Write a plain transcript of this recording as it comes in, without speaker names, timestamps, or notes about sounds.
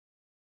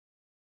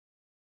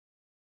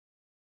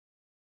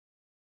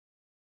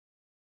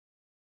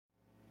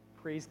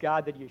Praise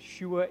God that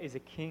Yeshua is a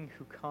king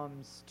who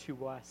comes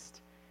to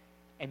us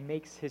and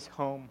makes his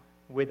home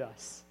with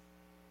us.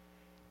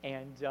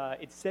 And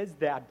it says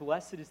that,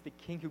 blessed is the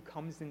king who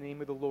comes in the name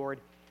of the Lord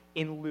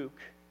in Luke.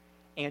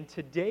 And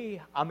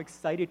today I'm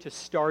excited to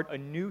start a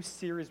new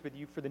series with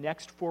you for the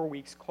next 4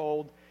 weeks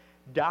called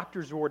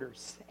Doctor's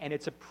Orders. And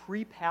it's a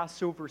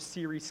pre-Passover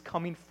series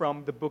coming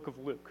from the book of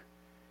Luke.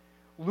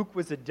 Luke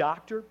was a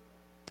doctor,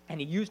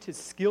 and he used his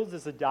skills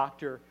as a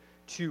doctor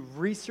to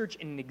research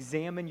and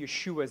examine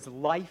Yeshua's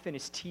life and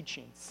his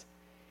teachings.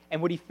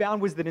 And what he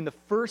found was that in the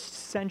first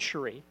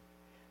century,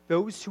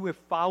 those who have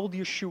followed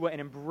Yeshua and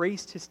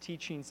embraced his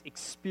teachings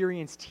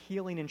experienced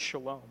healing and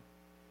shalom.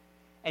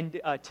 And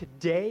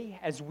today,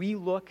 as we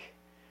look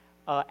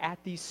at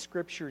these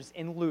scriptures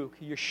in Luke,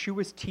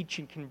 Yeshua's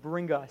teaching can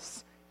bring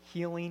us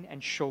healing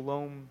and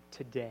shalom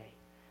today.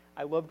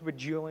 I loved what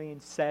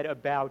Julian said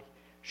about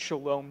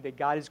shalom, that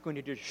God is going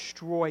to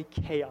destroy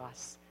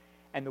chaos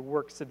and the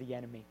works of the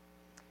enemy.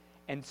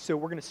 And so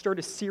we're going to start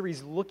a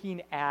series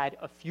looking at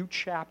a few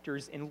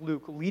chapters in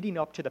Luke leading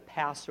up to the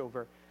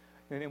Passover.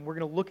 And we're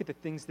going to look at the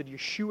things that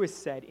Yeshua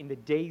said in the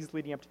days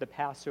leading up to the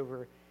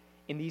Passover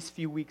in these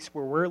few weeks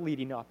where we're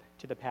leading up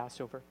to the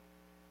Passover.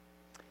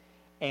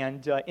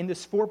 And in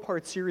this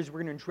 4-part series,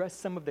 we're going to address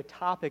some of the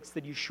topics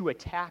that Yeshua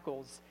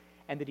tackles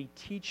and that he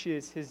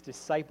teaches his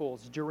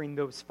disciples during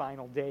those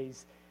final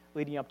days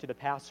leading up to the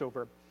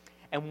Passover.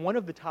 And one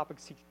of the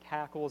topics he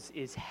tackles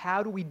is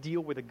how do we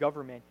deal with the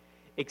government,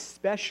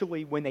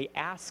 especially when they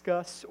ask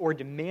us or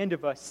demand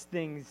of us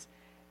things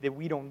that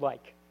we don't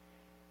like.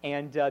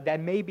 And that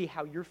may be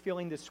how you're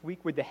feeling this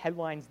week with the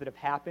headlines that have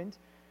happened.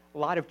 A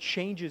lot of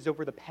changes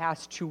over the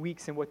past 2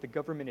 weeks in what the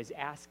government is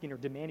asking or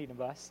demanding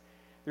of us.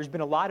 There's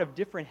been a lot of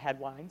different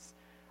headlines.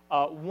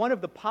 One of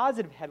the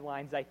positive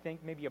headlines, I think,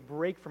 maybe a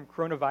break from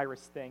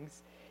coronavirus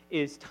things,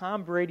 is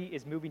Tom Brady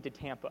is moving to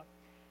Tampa.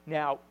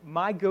 Now,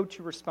 my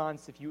go-to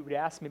response, if you would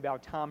ask me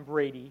about Tom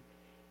Brady,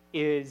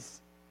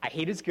 is I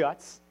hate his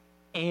guts.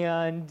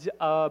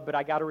 But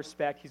I got to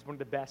respect, he's one of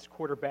the best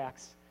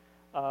quarterbacks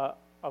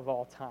of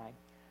all time.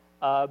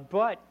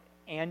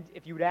 And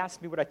if you would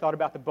ask me what I thought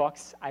about the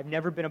Bucs, I've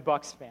never been a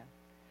Bucs fan.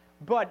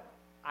 But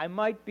I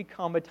might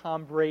become a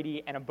Tom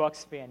Brady and a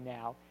Bucs fan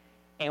now.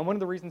 And one of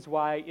the reasons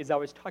why is I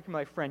was talking to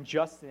my friend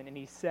Justin, and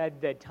he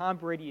said that Tom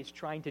Brady is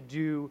trying to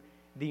do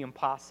the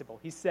impossible.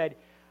 He said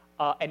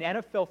an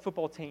NFL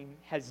football team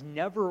has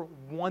never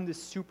won the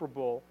Super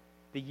Bowl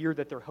the year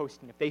that they're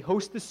hosting. If they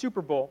host the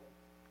Super Bowl,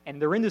 and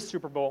they're in the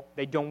Super Bowl,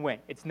 they don't win.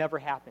 It's never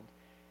happened.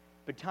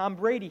 But Tom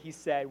Brady, he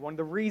said, one of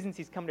the reasons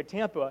he's coming to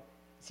Tampa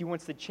is he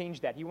wants to change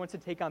that. He wants to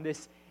take on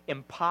this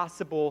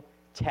impossible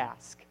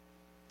task.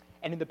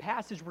 And in the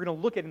passage we're going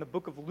to look at in the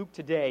book of Luke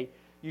today,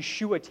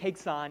 Yeshua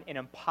takes on an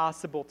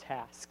impossible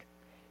task.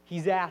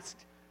 He's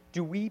asked,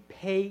 do we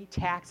pay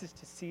taxes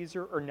to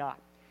Caesar or not?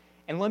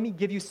 And let me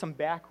give you some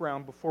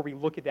background before we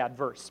look at that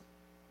verse.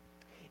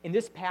 In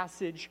this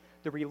passage,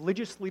 the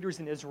religious leaders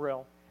in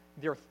Israel,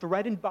 they're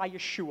threatened by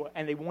Yeshua,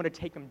 and they want to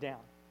take him down.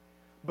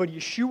 But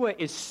Yeshua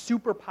is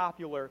super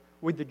popular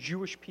with the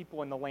Jewish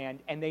people in the land,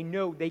 and they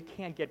know they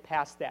can't get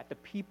past that. The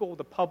people,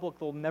 the public,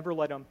 they'll never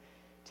let him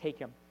take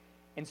him.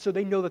 And so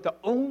they know that the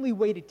only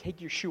way to take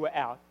Yeshua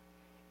out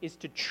is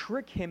to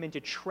trick him and to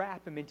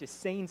trap him into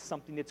saying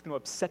something that's going to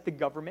upset the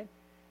government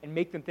and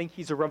make them think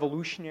he's a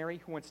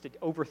revolutionary who wants to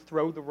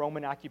overthrow the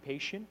Roman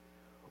occupation.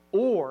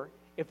 Or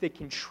if they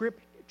can trip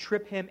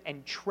him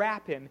and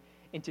trap him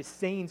into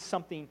saying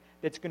something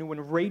that's going to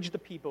enrage the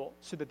people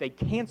so that they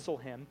cancel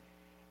him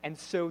and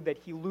so that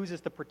he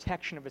loses the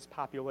protection of his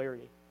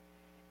popularity.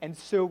 And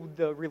so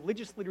the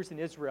religious leaders in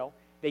Israel,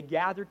 they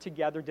gather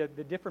together,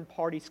 the different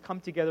parties come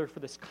together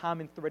for this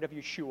common threat of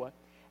Yeshua,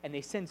 and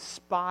they send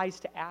spies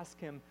to ask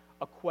him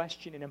a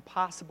question, an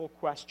impossible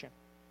question.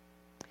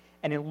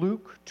 And in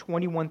Luke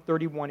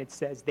 21:31 it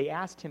says, they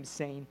asked him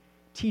saying,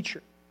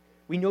 "Teacher,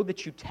 we know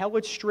that you tell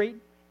it straight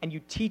and you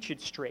teach it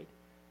straight.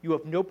 You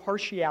have no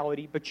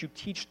partiality, but you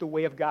teach the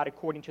way of God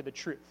according to the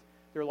truth."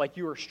 They're like,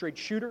 you're a straight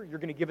shooter. You're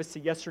going to give us a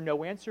yes or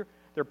no answer.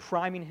 They're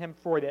priming him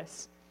for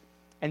this.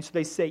 And so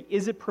they say,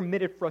 is it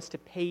permitted for us to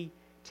pay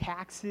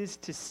taxes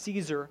to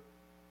Caesar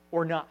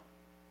or not?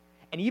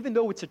 And even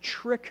though it's a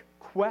trick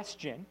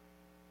question,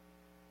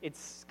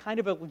 it's kind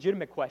of a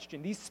legitimate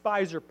question. These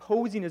spies are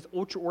posing as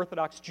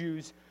ultra-Orthodox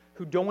Jews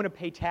who don't want to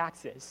pay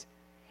taxes.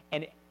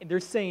 And they're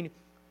saying,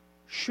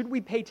 should we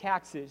pay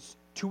taxes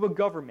to a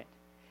government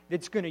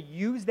that's going to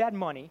use that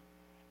money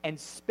and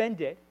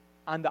spend it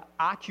on the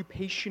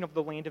occupation of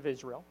the land of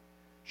Israel?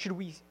 Should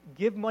we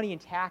give money in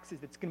taxes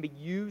that's going to be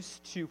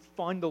used to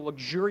fund the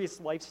luxurious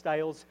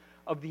lifestyles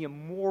of the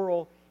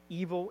immoral,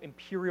 evil,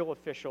 imperial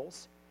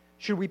officials?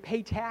 Should we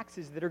pay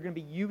taxes that are going to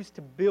be used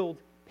to build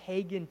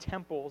pagan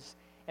temples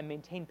and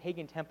maintain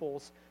pagan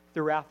temples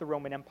throughout the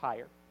Roman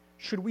Empire?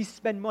 Should we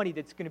spend money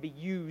that's going to be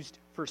used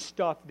for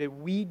stuff that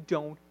we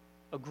don't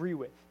agree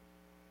with?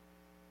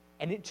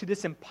 And to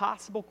this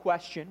impossible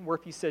question, where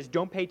if he says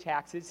don't pay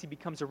taxes, he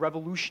becomes a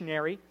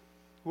revolutionary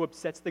who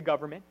upsets the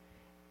government.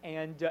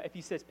 And if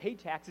he says pay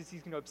taxes, he's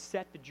going to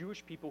upset the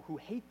Jewish people who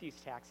hate these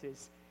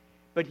taxes.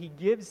 But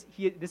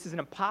this is an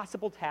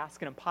impossible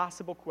task, an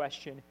impossible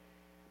question,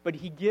 but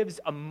he gives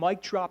a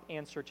mic drop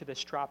answer to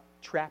this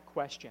trap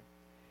question.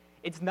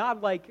 It's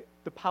not like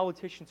the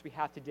politicians we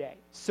have today.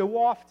 So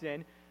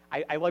often,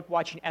 I like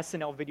watching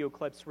SNL video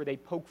clips where they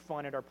poke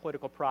fun at our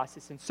political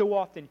process, and so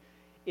often,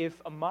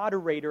 if a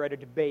moderator at a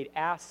debate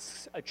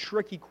asks a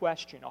tricky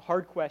question, a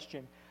hard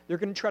question, they're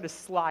going to try to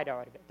slide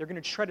out of it. They're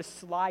going to try to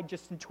slide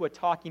just into a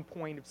talking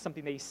point of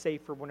something they say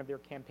for one of their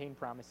campaign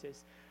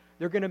promises.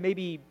 They're going to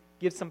maybe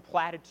give some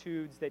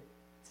platitudes that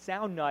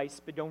sound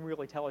nice but don't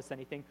really tell us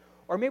anything.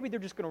 Or maybe they're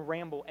just going to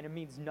ramble and it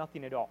means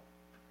nothing at all.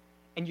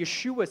 And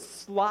Yeshua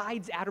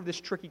slides out of this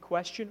tricky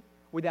question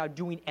without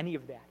doing any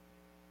of that.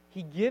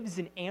 He gives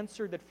an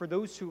answer that for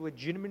those who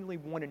legitimately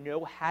want to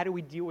know how do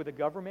we deal with the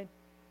government,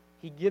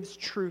 he gives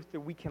truth that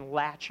we can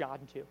latch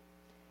onto.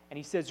 And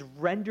he says,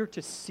 render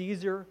to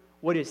Caesar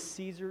what is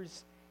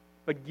Caesar's,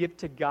 but give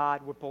to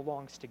God what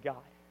belongs to God.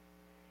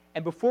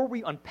 And before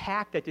we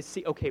unpack that to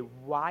see, okay,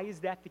 why is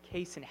that the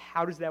case and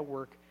how does that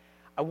work,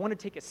 I want to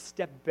take a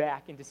step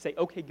back and to say,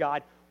 okay,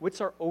 God,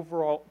 what's our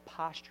overall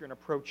posture and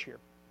approach here?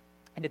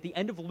 And at the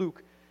end of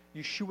Luke,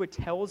 Yeshua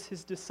tells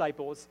his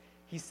disciples,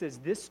 he says,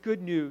 this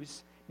good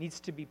news needs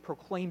to be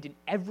proclaimed in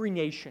every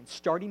nation,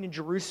 starting in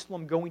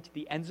Jerusalem, going to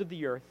the ends of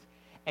the earth,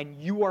 and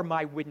you are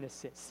my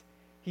witnesses.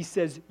 He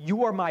says,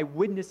 you are my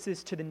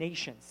witnesses to the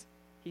nations.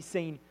 He's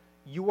saying,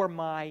 you are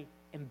my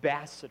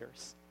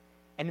ambassadors.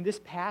 And in this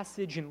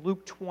passage in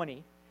Luke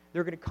 20,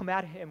 they're going to come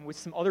at him with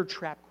some other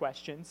trap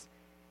questions,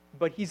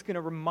 but he's going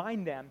to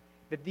remind them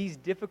that these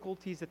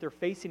difficulties that they're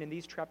facing in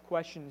these trap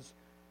questions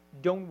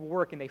don't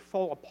work and they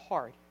fall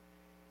apart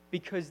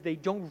because they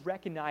don't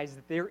recognize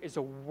that there is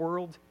a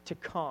world to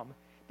come,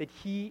 that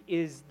he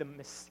is the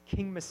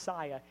King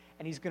Messiah,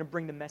 and he's going to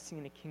bring the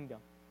Messianic kingdom.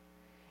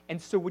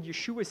 And so what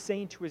Yeshua is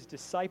saying to his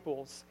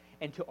disciples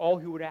and to all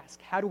who would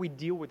ask, how do we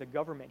deal with the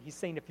government? He's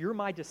saying, if you're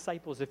my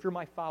disciples, if you're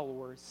my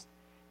followers,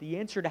 the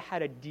answer to how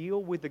to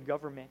deal with the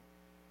government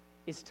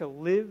is to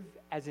live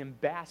as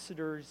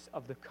ambassadors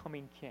of the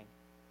coming king.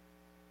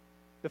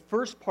 The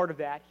first part of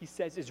that, he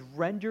says, is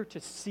render to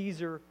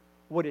Caesar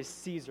what is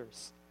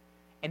Caesar's.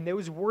 And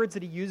those words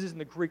that he uses in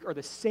the Greek are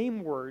the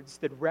same words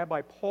that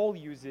Rabbi Paul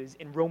uses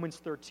in Romans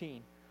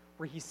 13,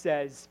 where he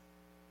says,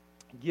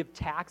 give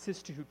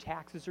taxes to who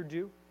taxes are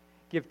due,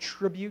 give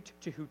tribute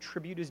to who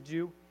tribute is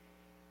due,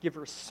 give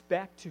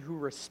respect to who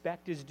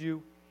respect is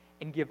due,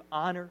 and give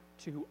honor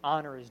to who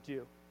honor is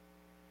due.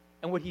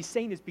 And what he's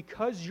saying is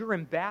because you're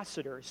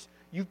ambassadors,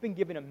 you've been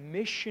given a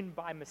mission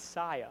by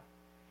Messiah,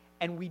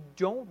 and we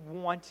don't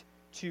want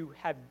to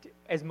have,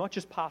 as much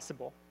as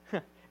possible,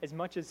 as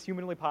much as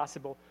humanly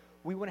possible,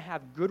 we want to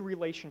have good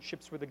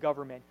relationships with the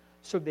government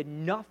so that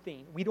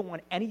nothing, we don't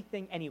want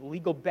anything, any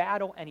legal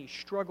battle, any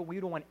struggle, we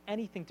don't want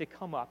anything to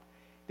come up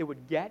that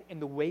would get in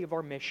the way of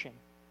our mission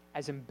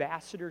as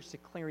ambassadors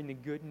declaring the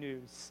good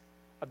news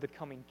of the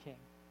coming king.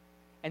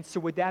 And so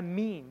what that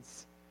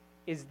means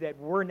is that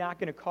we're not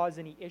going to cause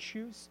any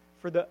issues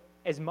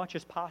as much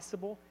as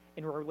possible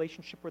in our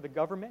relationship with the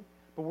government,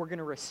 but we're going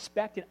to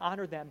respect and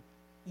honor them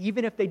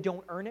even if they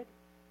don't earn it,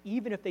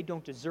 even if they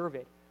don't deserve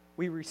it.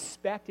 We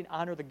respect and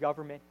honor the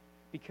government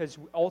because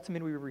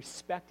ultimately we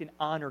respect and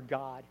honor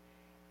God,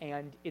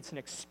 and it's an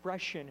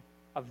expression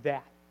of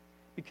that.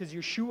 Because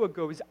Yeshua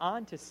goes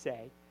on to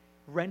say,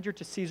 render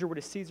to Caesar what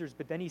is Caesar's,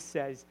 but then he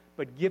says,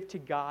 but give to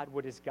God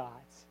what is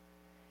God's.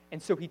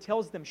 And so he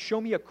tells them,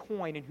 show me a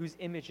coin and whose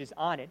image is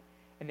on it,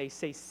 and they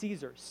say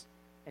Caesar's.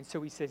 And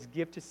so he says,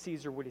 give to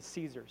Caesar what is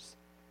Caesar's.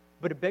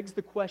 But it begs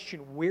the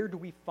question, where do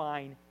we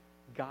find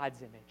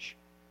God's image?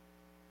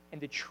 And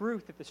the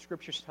truth that the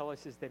scriptures tell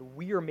us is that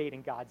we are made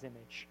in God's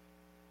image,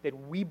 that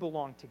we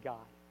belong to God.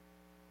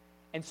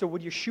 And so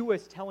what Yeshua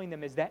is telling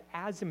them is that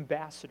as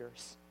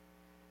ambassadors,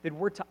 that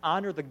we're to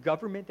honor the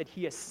government that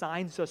he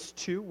assigns us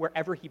to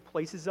wherever he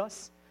places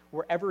us,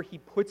 wherever he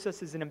puts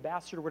us as an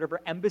ambassador,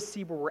 whatever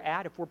embassy where we're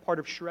at. If we're part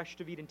of Shoresh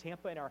David in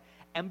Tampa and our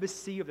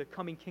embassy of the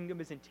coming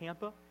kingdom is in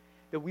Tampa,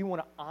 that we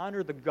want to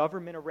honor the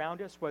government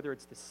around us, whether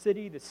it's the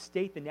city, the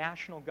state, the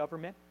national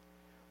government.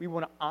 We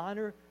want to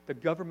honor the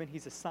government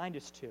he's assigned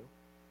us to.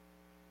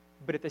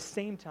 But at the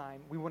same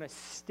time, we want to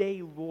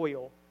stay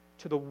loyal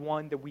to the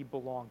one that we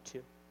belong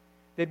to.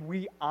 That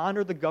we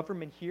honor the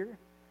government here,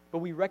 but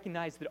we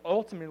recognize that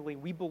ultimately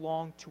we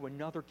belong to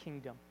another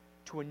kingdom,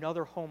 to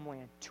another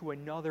homeland, to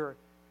another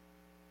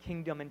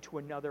kingdom, and to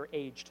another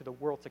age, to the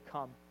world to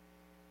come.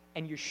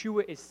 And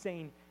Yeshua is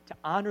saying to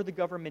honor the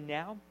government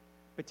now,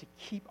 but to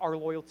keep our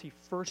loyalty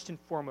first and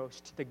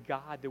foremost to the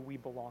God that we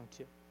belong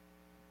to.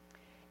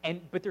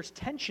 But there's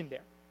tension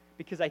there,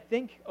 because I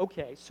think,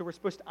 okay, so we're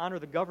supposed to honor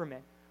the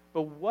government,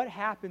 but what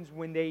happens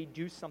when they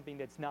do something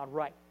that's not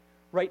right?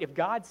 Right? If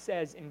God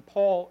says, and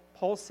Paul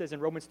says in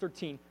Romans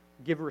 13,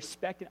 give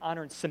respect and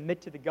honor and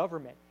submit to the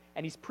government,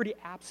 and he's pretty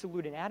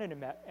absolute and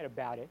adamant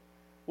about it,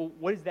 well,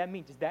 what does that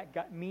mean? Does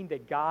that mean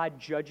that God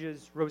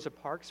judges Rosa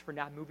Parks for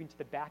not moving to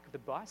the back of the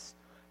bus?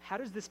 How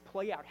does this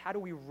play out? How do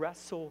we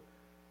wrestle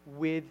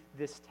with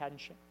this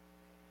tension?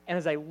 And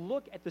as I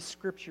look at the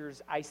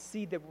scriptures, I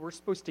see that we're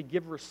supposed to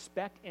give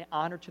respect and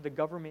honor to the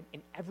government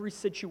in every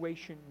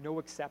situation, no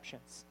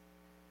exceptions.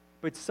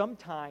 But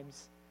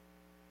sometimes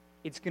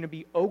it's going to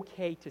be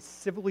okay to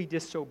civilly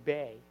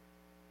disobey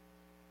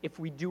if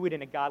we do it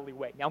in a godly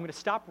way. Now, I'm going to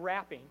stop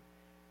rapping,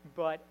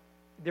 but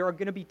there are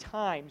going to be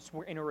times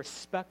where in a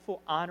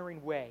respectful,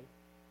 honoring way,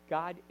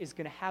 God is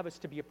going to have us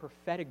to be a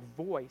prophetic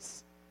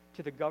voice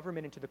to the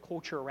government and to the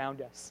culture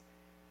around us.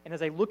 And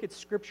as I look at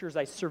scriptures,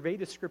 I survey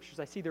the scriptures,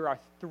 I see there are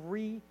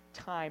 3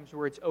 times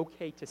where it's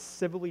okay to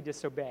civilly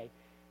disobey.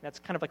 And that's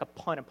kind of like a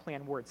pun, a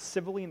planned word.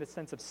 Civilly in the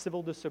sense of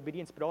civil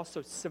disobedience, but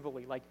also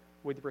civilly, like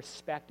with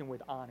respect and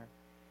with honor.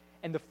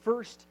 And the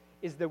first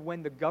is that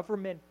when the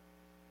government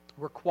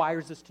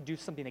requires us to do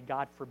something that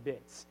God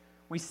forbids.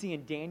 We see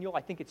in Daniel,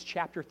 I think it's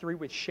chapter 3,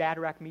 with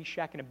Shadrach,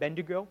 Meshach, and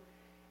Abednego,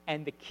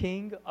 and the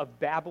king of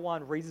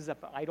Babylon raises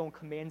up an idol and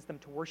commands them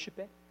to worship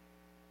it.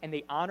 And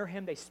they honor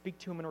him, they speak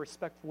to him in a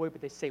respectful way,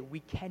 but they say,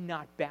 we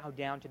cannot bow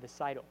down to this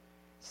idol.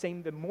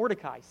 Same that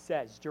Mordecai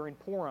says during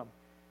Purim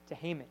to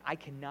Haman, I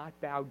cannot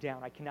bow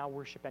down, I cannot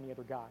worship any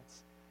other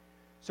gods.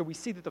 So we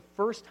see that the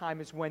first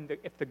time is when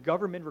if the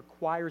government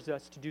requires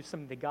us to do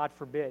something that God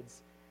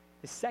forbids.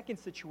 The second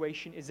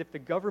situation is if the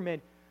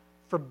government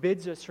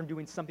forbids us from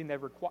doing something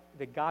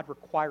that God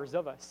requires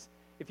of us.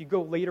 If you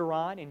go later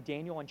on in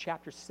Daniel in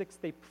chapter 6,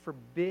 they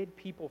forbid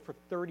people for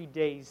 30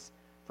 days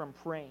from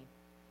praying.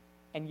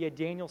 And yet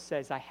Daniel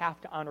says, I have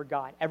to honor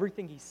God.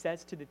 Everything he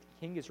says to the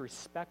king is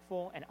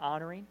respectful and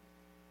honoring,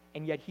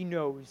 and yet he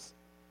knows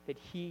that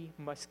he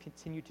must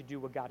continue to do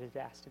what God has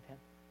asked of him.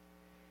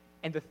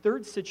 And the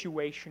third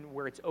situation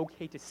where it's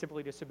okay to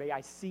civilly disobey,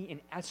 I see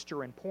in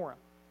Esther and Purim.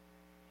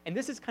 And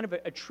this is kind of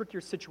a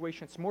trickier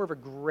situation. It's more of a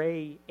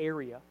gray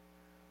area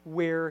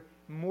where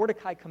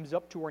Mordecai comes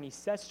up to her and he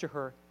says to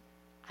her,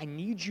 I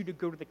need you to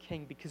go to the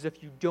king because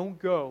if you don't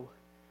go,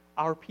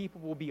 our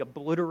people will be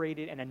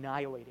obliterated and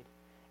annihilated.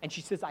 And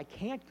she says, I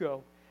can't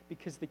go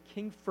because the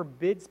king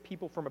forbids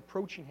people from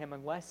approaching him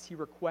unless he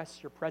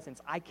requests your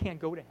presence. I can't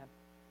go to him.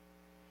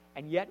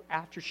 And yet,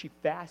 after she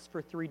fasts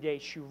for 3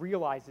 days, she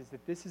realizes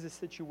that this is a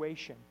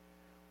situation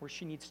where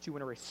she needs to,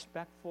 in a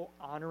respectful,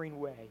 honoring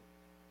way,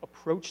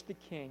 approach the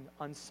king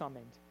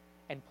unsummoned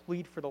and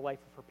plead for the life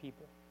of her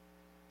people.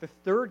 The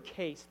third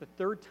case, the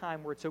third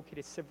time where it's okay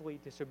to civilly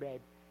disobey,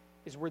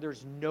 is where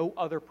there's no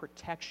other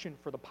protection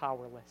for the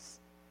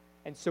powerless.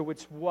 And so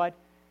it's what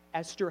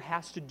Esther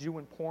has to do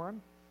in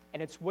Purim,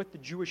 and it's what the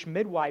Jewish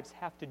midwives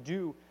have to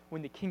do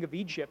when the king of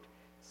Egypt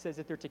says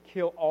that they're to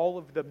kill all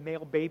of the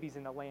male babies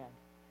in the land.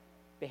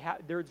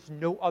 There's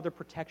no other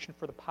protection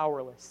for the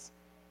powerless,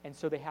 and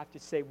so they have to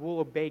say, we'll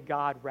obey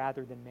God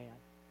rather than man,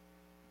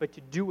 but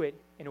to do it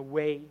in a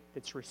way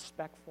that's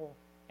respectful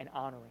and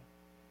honoring.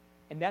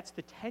 And that's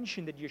the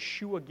tension that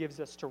Yeshua gives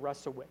us to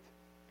wrestle with.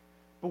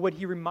 But what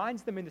he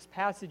reminds them in this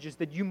passage is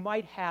that you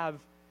might have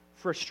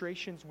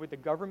frustrations with the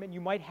government.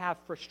 You might have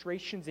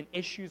frustrations and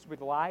issues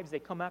with lives. They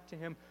come up to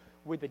him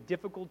with a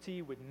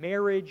difficulty with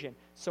marriage and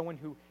someone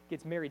who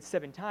gets married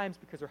 7 times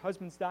because their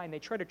husbands die, and they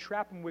try to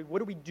trap him with, what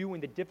do we do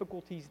in the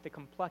difficulties, the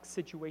complex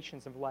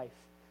situations of life?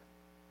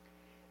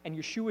 And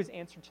Yeshua's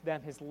answer to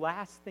them, his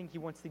last thing he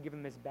wants to give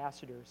them as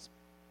ambassadors,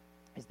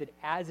 is that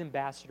as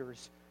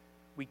ambassadors,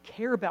 we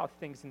care about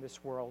things in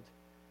this world,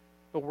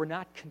 but we're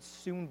not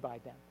consumed by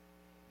them.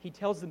 He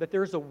tells them that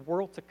there's a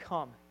world to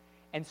come,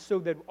 and so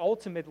that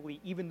ultimately,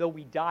 even though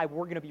we die,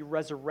 we're going to be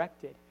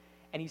resurrected.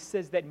 And he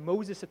says that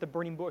Moses at the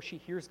burning bush, he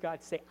hears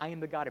God say, I am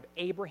the God of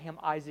Abraham,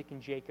 Isaac,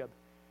 and Jacob.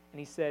 And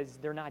he says,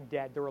 they're not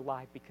dead, they're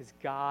alive, because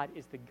God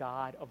is the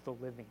God of the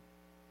living.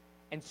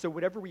 And so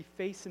whatever we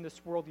face in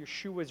this world,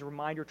 Yeshua's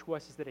reminder to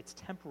us is that it's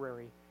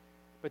temporary,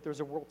 but there's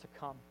a world to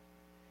come.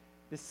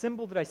 The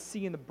symbol that I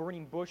see in the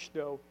burning bush,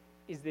 though,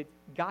 is that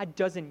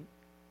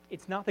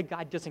it's not that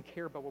God doesn't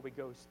care about what we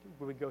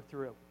go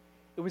through.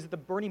 It was at the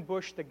burning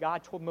bush that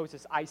God told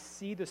Moses, I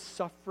see the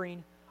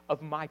suffering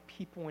of my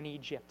people in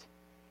Egypt,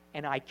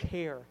 and I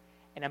care,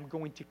 and I'm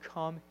going to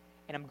come,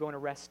 and I'm going to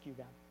rescue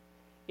them.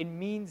 It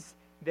means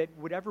that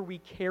whatever we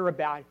care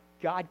about,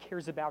 God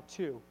cares about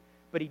too,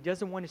 but he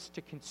doesn't want us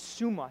to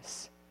consume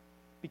us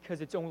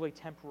because it's only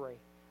temporary.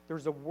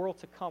 There's a world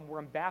to come. We're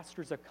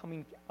ambassadors of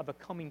a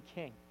coming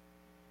king.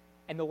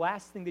 And the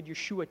last thing that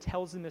Yeshua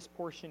tells in this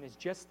portion is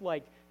just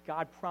like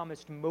God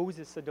promised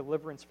Moses a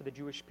deliverance for the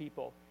Jewish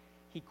people.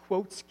 He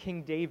quotes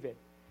King David,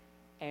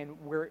 and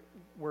where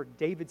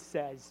David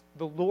says,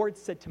 the Lord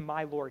said to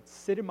my Lord,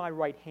 sit at my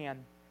right hand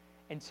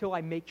until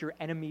I make your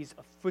enemies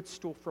a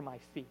footstool for my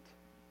feet.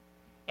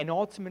 And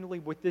ultimately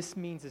what this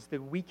means is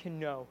that we can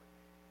know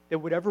that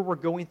whatever we're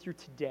going through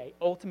today,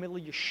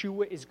 ultimately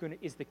Yeshua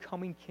is the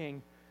coming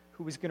king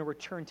who is going to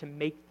return to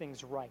make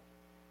things right.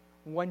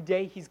 One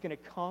day he's going to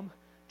come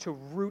to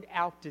root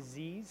out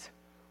disease.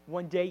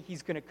 One day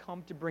he's going to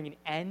come to bring an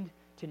end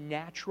to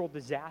natural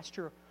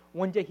disaster.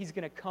 One day he's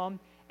going to come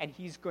and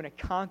he's going to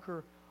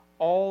conquer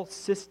all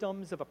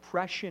systems of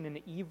oppression and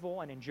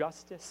evil and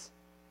injustice.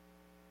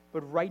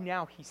 But right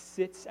now he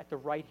sits at the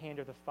right hand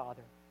of the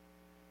Father.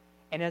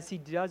 And as he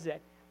does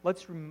it,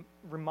 let's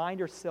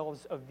remind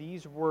ourselves of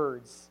these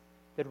words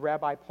that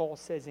Rabbi Paul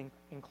says in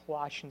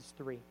Colossians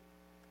 3.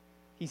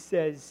 He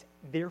says,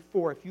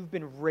 therefore, if you've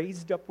been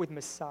raised up with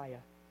Messiah,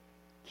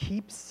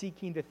 keep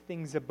seeking the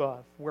things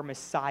above where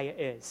Messiah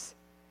is,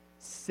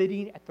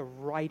 sitting at the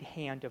right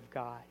hand of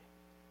God.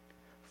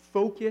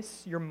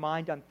 Focus your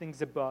mind on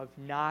things above,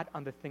 not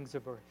on the things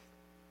of earth.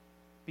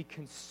 Be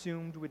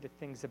consumed with the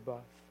things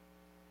above.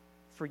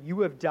 For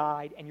you have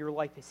died, and your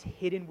life is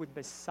hidden with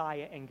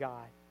Messiah in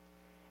God.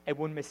 And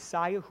when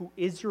Messiah, who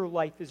is your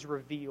life, is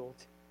revealed,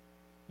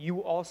 you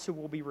also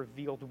will be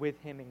revealed with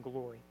him in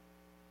glory.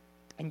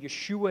 And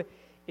Yeshua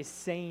is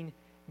saying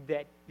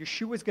that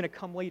Yeshua is going to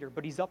come later,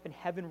 but he's up in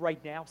heaven right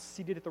now,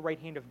 seated at the right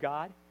hand of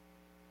God.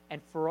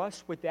 And for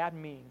us, what that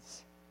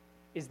means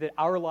is that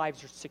our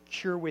lives are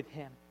secure with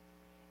him.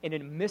 In a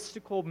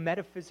mystical,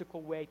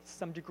 metaphysical way, to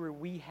some degree,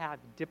 we have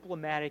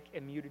diplomatic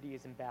immunity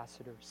as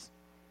ambassadors.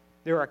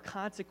 There are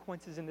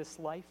consequences in this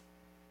life,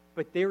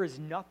 but there is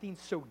nothing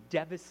so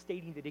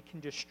devastating that it can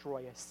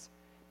destroy us,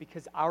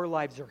 because our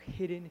lives are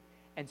hidden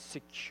and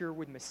secure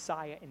with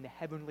Messiah in the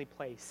heavenly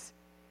place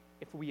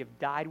if we have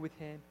died with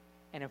him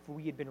and if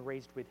we had been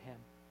raised with him.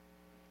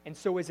 And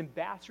so as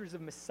ambassadors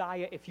of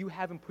Messiah, if you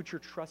haven't put your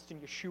trust in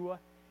Yeshua,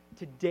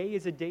 today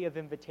is a day of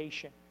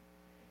invitation.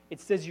 It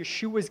says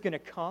Yeshua is going to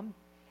come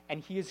and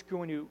he is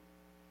going to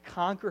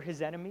conquer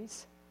his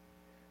enemies.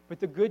 But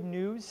the good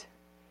news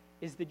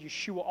is that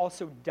Yeshua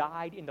also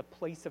died in the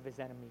place of his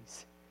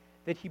enemies,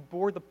 that he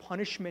bore the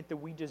punishment that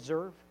we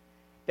deserve,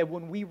 that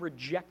when we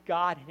reject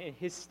God and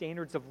his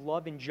standards of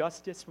love and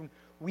justice, when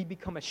we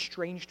become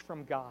estranged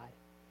from God,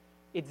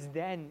 it's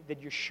then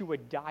that Yeshua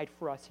died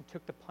for us and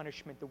took the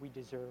punishment that we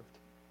deserved.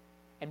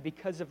 And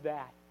because of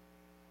that,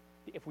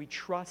 if we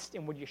trust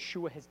in what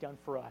Yeshua has done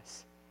for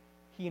us,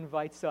 he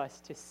invites us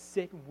to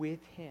sit with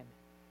him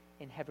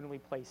in heavenly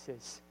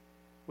places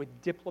with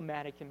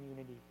diplomatic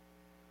immunity,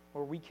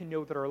 where we can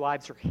know that our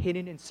lives are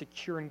hidden and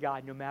secure in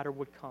God no matter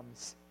what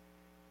comes,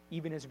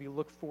 even as we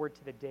look forward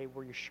to the day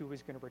where Yeshua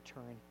is going to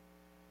return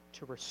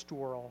to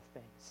restore all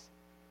things.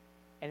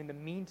 And in the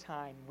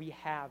meantime, we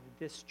have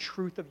this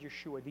truth of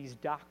Yeshua, these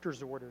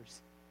doctor's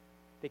orders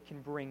that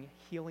can bring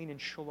healing and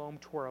shalom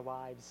to our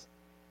lives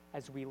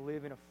as we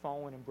live in a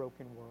fallen and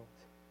broken world.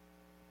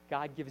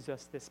 God gives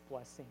us this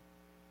blessing.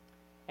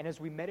 And as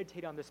we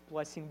meditate on this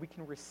blessing, we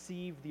can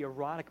receive the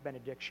Aaronic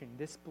benediction,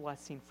 this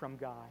blessing from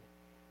God,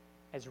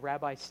 as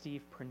Rabbi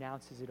Steve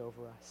pronounces it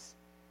over us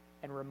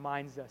and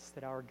reminds us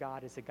that our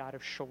God is a God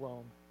of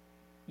shalom,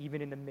 even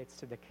in the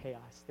midst of the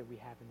chaos that we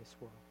have in this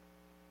world.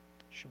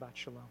 Shabbat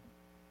shalom.